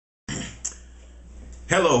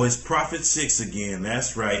Hello, it's Prophet 6 again.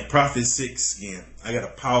 That's right, Prophet 6 again. I got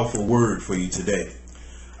a powerful word for you today.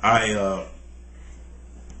 I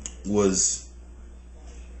was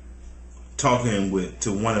talking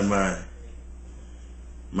to one of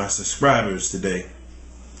my subscribers today,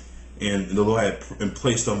 and the Lord had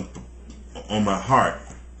placed on my heart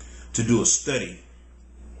to do a study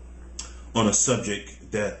on a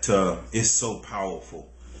subject that is so powerful.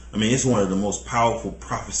 I mean, it's one of the most powerful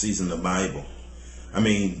prophecies in the Bible. I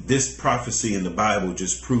mean, this prophecy in the Bible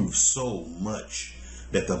just proves so much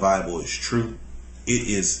that the Bible is true. It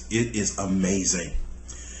is amazing.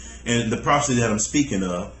 And the prophecy that I'm speaking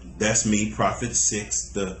of, that's me, Prophet 6,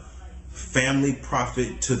 the family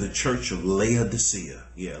prophet to the church of Laodicea.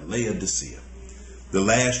 Yeah, Laodicea. The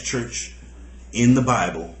last church in the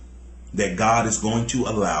Bible that God is going to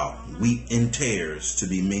allow wheat and tares to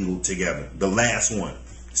be mingled together. The last one,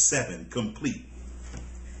 7, complete.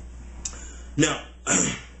 Now,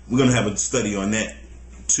 we're going to have a study on that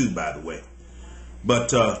too, by the way.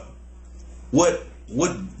 But what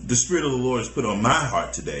the Spirit of the Lord has put on my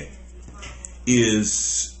heart today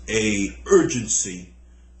is a urgency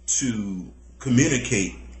to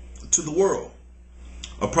communicate to the world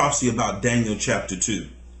a prophecy about Daniel chapter 2.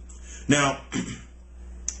 Now,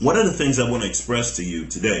 one of the things I want to express to you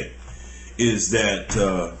today is that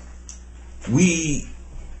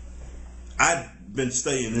I've been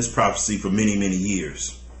studying this prophecy for many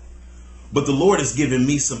years, but the Lord has given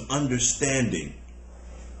me some understanding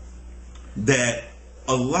that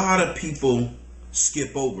a lot of people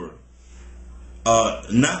skip over,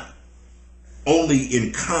 not only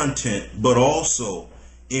in content but also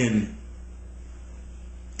in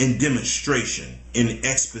demonstration, in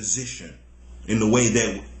exposition, in the way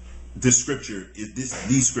that this scripture is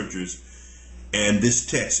these scriptures and this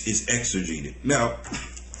text is exegeted. Now,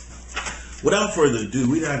 without further ado,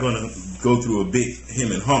 we're not going to go through a big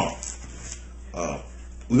hem and haw.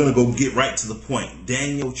 We're going to go get right to the point.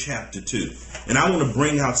 Daniel chapter 2. And I want to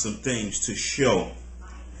bring out some things to show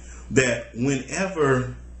that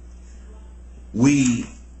whenever we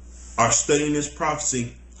are studying this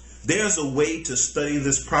prophecy, there's a way to study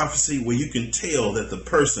this prophecy where you can tell that the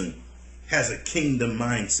person has a kingdom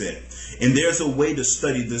mindset. And there's a way to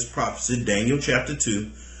study this prophecy, Daniel chapter 2,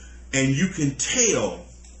 and you can tell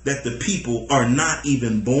that the people are not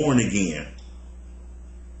even born again.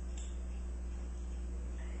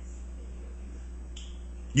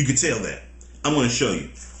 You can tell that. I'm going to show you.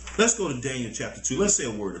 Let's go to Daniel chapter 2. Let's say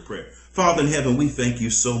a word of prayer. Father in heaven, we thank you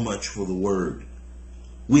so much for the word.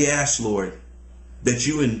 We ask, Lord, that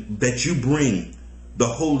you bring the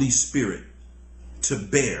Holy Spirit to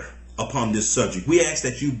bear upon this subject. We ask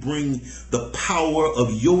that you bring the power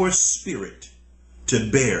of your Spirit to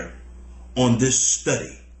bear on this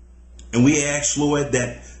study. And we ask, Lord,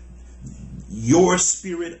 that your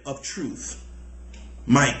Spirit of truth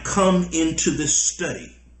might come into this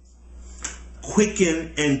study,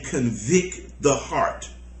 quicken and convict the heart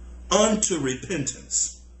unto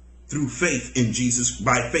repentance through faith in Jesus,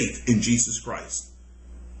 by faith in Jesus Christ.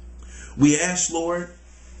 We ask, Lord,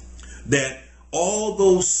 that all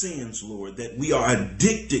those sins, Lord, that we are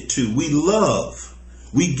addicted to, we love,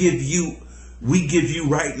 we give you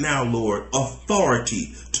right now, Lord,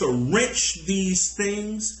 authority to wrench these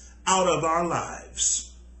things out of our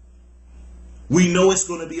lives. We know it's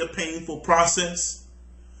going to be a painful process,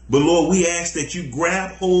 but Lord, we ask that you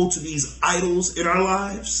grab hold to these idols in our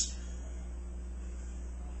lives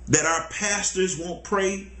that our pastors won't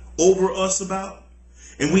pray over us about.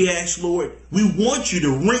 And we ask, Lord, we want you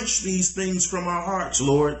to wrench these things from our hearts,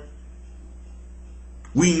 Lord.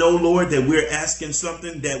 We know, Lord, that we're asking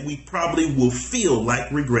something that we probably will feel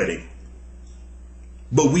like regretting.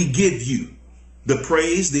 But we give you the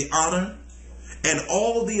praise, the honor, and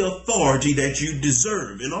all the authority that you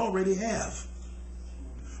deserve and already have.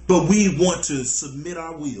 But we want to submit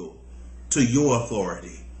our will to your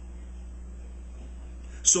authority.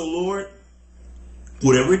 So, Lord,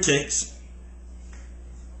 whatever it takes,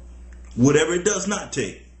 whatever it does not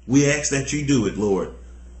take, we ask that you do it, Lord.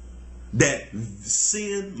 That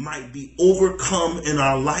sin might be overcome in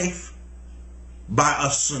our life by a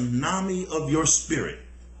tsunami of your Spirit.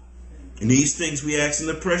 And these things we ask in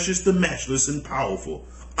the precious, the matchless, and powerful,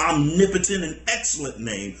 omnipotent, and excellent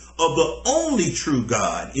name of the only true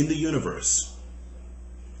God in the universe.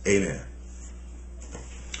 Amen.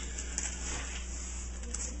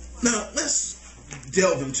 Now, let's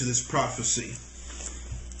delve into this prophecy.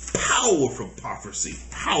 Powerful prophecy.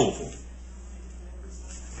 Powerful.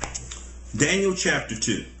 Daniel chapter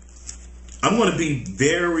 2. I'm going to be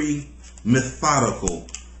very methodical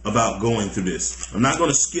about going through this. I'm not going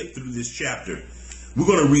to skip through this chapter, We're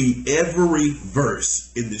going to read every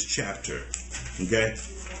verse in this chapter. Okay?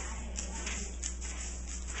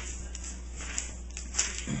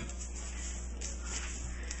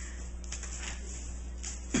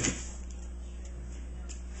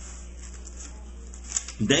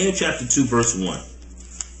 Daniel chapter 2, verse 1.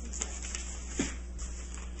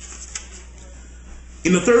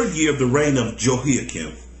 In the third year of the reign of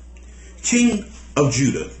Jehoiakim, king of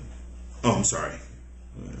Judah. Oh, I'm sorry.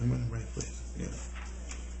 Am I in the right place? Yeah.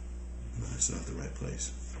 No, that's not the right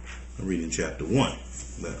place. I'm reading chapter 1,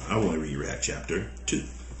 but I want to read chapter 2.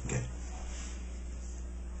 Okay.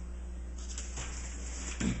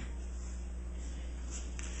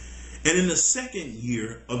 And in the second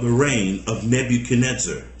year of the reign of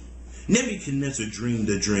Nebuchadnezzar, Nebuchadnezzar dreamed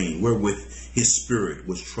a dream wherewith his spirit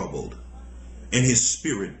was troubled, and his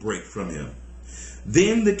spirit brake from him.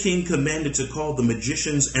 Then the king commanded to call the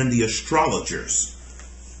magicians and the astrologers,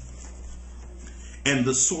 and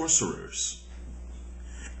the sorcerers,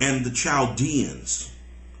 and the Chaldeans,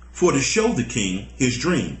 for to show the king his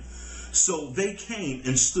dream. So they came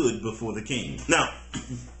and stood before the king. Now,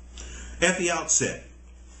 at the outset,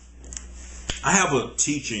 I have a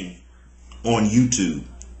teaching on YouTube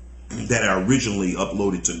that I originally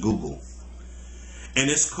uploaded to Google.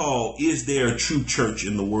 And it's called, Is There a True Church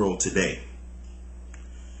in the World Today?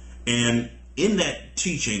 And in that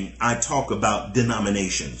teaching, I talk about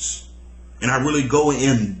denominations. And I really go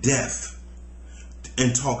in depth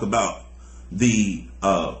and talk about the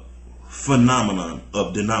phenomenon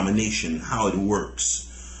of denomination, how it works.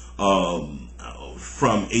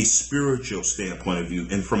 From a spiritual standpoint of view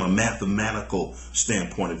and from a mathematical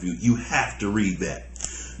standpoint of view. You have to read that.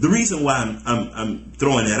 The reason why I'm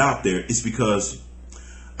throwing that out there is because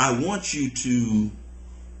I want you to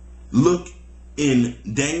look in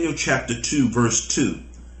Daniel chapter 2, verse 2.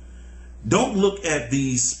 Don't look at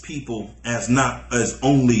these people as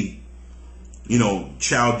only,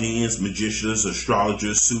 Chaldeans, magicians,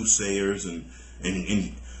 astrologers, soothsayers, and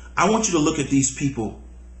I want you to look at these people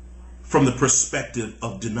from the perspective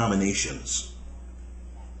of denominations.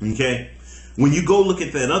 Okay? When you go look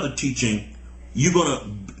at that other teaching,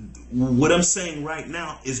 what I'm saying right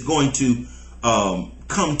now is going to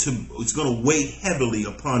it's going to weigh heavily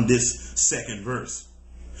upon this second verse.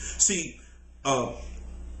 See,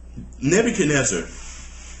 Nebuchadnezzar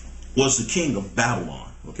was the king of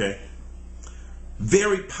Babylon. Okay?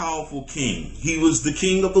 Very powerful king. He was the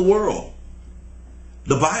king of the world.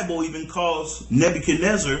 The Bible even calls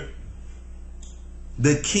Nebuchadnezzar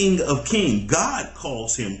the King of Kings. God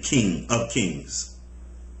calls him King of Kings.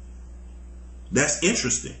 That's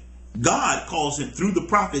interesting. God calls him, through the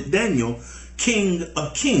prophet Daniel, King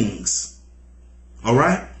of Kings. All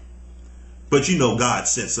right? But God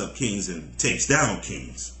sets up kings and takes down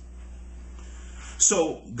kings.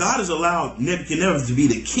 So God has allowed Nebuchadnezzar to be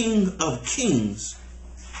the King of Kings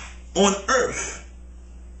on earth.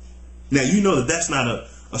 Now, you know that that's not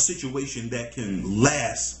a situation that can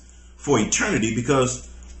last for eternity, because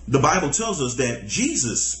the Bible tells us that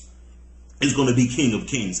Jesus is going to be King of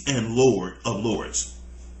Kings and Lord of Lords.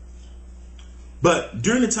 But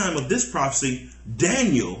during the time of this prophecy,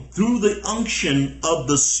 Daniel, through the unction of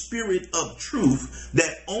the Spirit of truth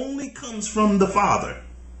that only comes from the Father,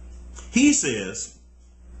 he says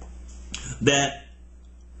that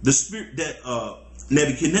the spirit that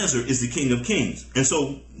Nebuchadnezzar is the King of Kings. And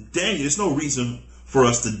so Daniel, there's no reason for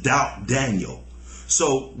us to doubt Daniel.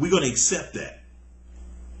 So we're going to accept that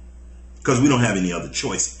because we don't have any other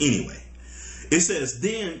choice anyway. It says,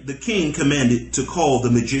 then the king commanded to call the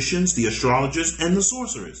magicians, the astrologers, and the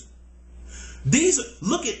sorcerers.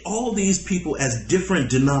 Look at all these people as different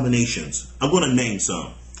denominations. I'm going to name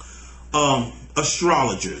some.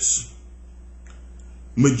 Astrologers,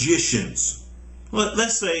 magicians,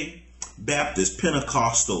 let's say Baptists,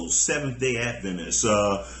 Pentecostals, Seventh-day Adventists,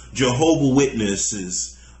 Jehovah's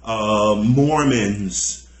Witnesses,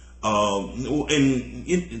 Mormons,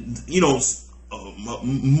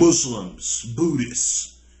 Muslims,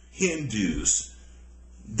 Buddhists, Hindus.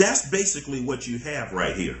 That's basically what you have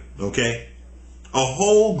right here. Okay, a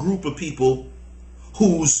whole group of people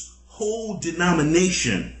whose whole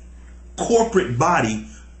denomination, corporate body,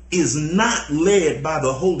 is not led by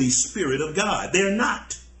the Holy Spirit of God. They're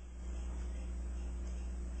not.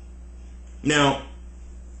 Now,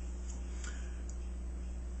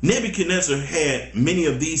 Nebuchadnezzar had many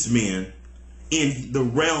of these men in the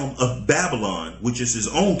realm of Babylon, which is his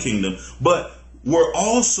own kingdom, but were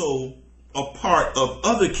also a part of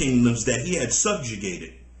other kingdoms that he had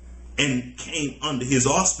subjugated and came under his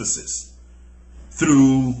auspices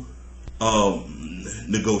through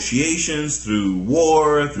negotiations, through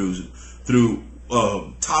war, through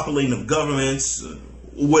toppling of governments,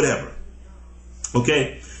 whatever.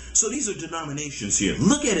 Okay, so these are denominations here.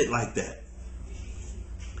 Look at it like that.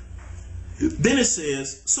 Then it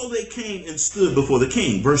says, so they came and stood before the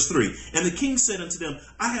king. Verse 3. And the king said unto them,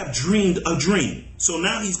 I have dreamed a dream. So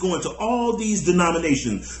now he's going to all these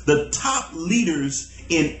denominations, the top leaders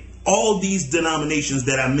in all these denominations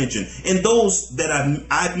that I mentioned. And those that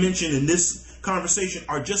I've mentioned in this conversation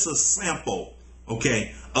are just a sample,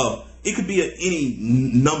 okay, of it could be any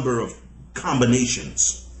number of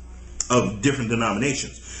combinations of different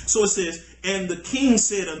denominations. So it says, and the king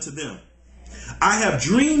said unto them, I have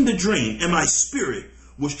dreamed the dream, and my spirit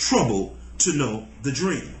was troubled to know the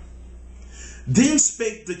dream. Then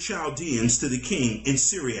spake the Chaldeans to the king in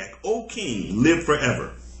Syriac, O king, live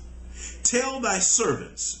forever. Tell thy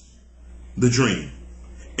servants the dream,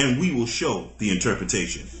 and we will show the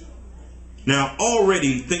interpretation. Now,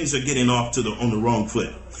 already things are getting off to on the wrong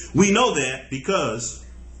foot. We know that because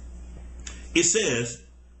it says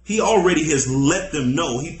he already has let them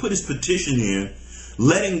know. He put his petition in,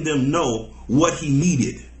 letting them know what he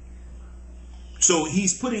needed. So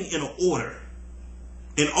he's putting in an order,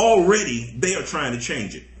 and already they are trying to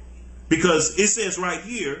change it, because it says right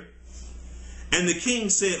here, and the king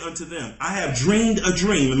said unto them, I have dreamed a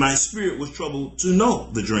dream, and my spirit was troubled to know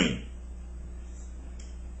the dream.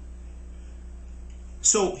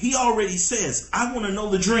 So he already says, I want to know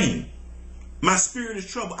the dream. My spirit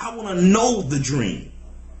is troubled. I want to know the dream.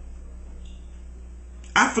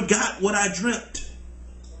 I forgot what I dreamt.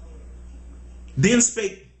 Then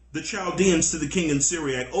spake the Chaldeans to the king in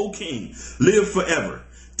Syriac, O king, live forever.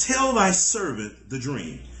 Tell thy servant the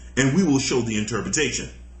dream, and we will show the interpretation.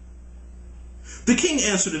 The king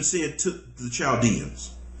answered and said to the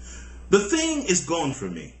Chaldeans, the thing is gone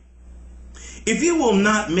from me. If you will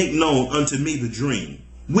not make known unto me the dream,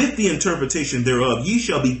 with the interpretation thereof, ye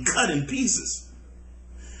shall be cut in pieces.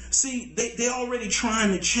 See, they're already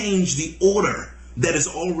trying to change the order that is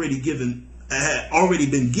already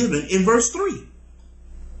been given in verse 3.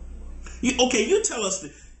 Okay, you tell us,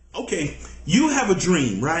 okay, you have a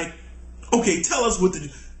dream, right? Okay, tell us what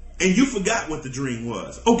and you forgot what the dream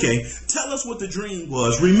was. Okay, tell us what the dream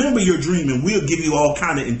was. Remember your dream, and we'll give you all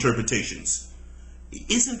kind of interpretations.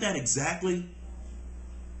 Isn't that exactly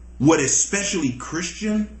what especially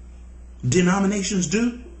Christian denominations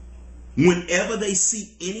do? Whenever they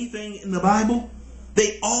see anything in the Bible,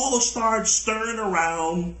 they all start stirring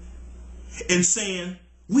around and saying,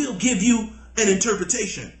 we'll give you an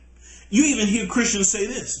interpretation. You even hear Christians say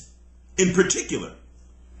this in particular,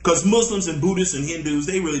 because Muslims and Buddhists and Hindus,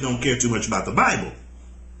 they really don't care too much about the Bible.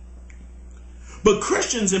 But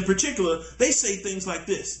Christians in particular, they say things like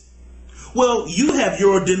this. Well, you have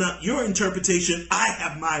your interpretation. I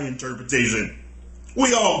have my interpretation.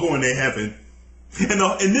 We all going to heaven.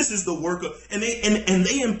 And this is the work of, and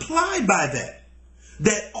they imply by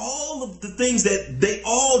that all of the things that they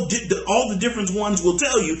all did, all the different ones will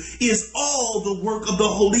tell you, is all the work of the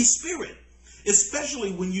Holy Spirit.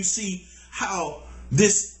 Especially when you see how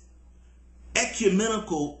this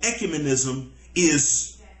ecumenism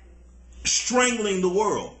is strangling the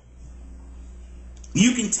world.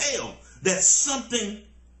 You can tell that something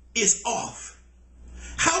is off.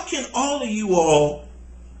 How can all of you all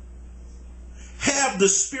have the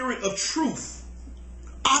spirit of truth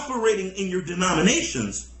operating in your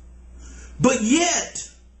denominations, but yet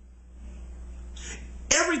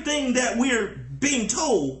everything that we're being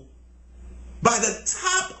told by the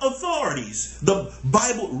top authorities, the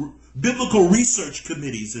biblical research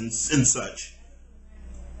committees and such,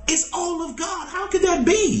 is all of God? How could that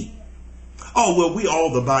be? Oh, well, we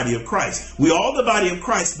all the body of Christ. We all the body of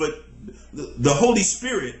Christ, but the Holy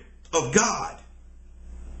Spirit of God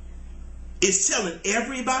is telling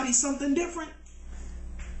everybody something different.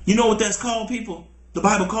 You know what that's called, people? The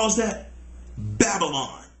Bible calls that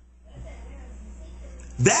Babylon.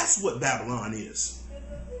 That's what Babylon is.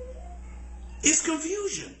 It's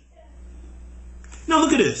confusion. Now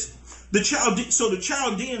look at this. So the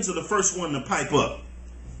Chaldeans are the first one to pipe up.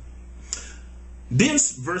 Then,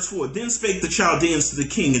 verse 4, then spake the Chaldeans to the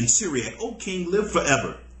king in Syriac, O king, live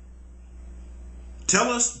forever.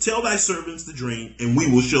 Tell thy servants the dream, and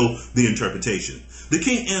we will show the interpretation. The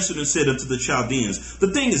king answered and said unto the Chaldeans,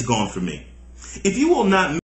 the thing is gone from me. If you will not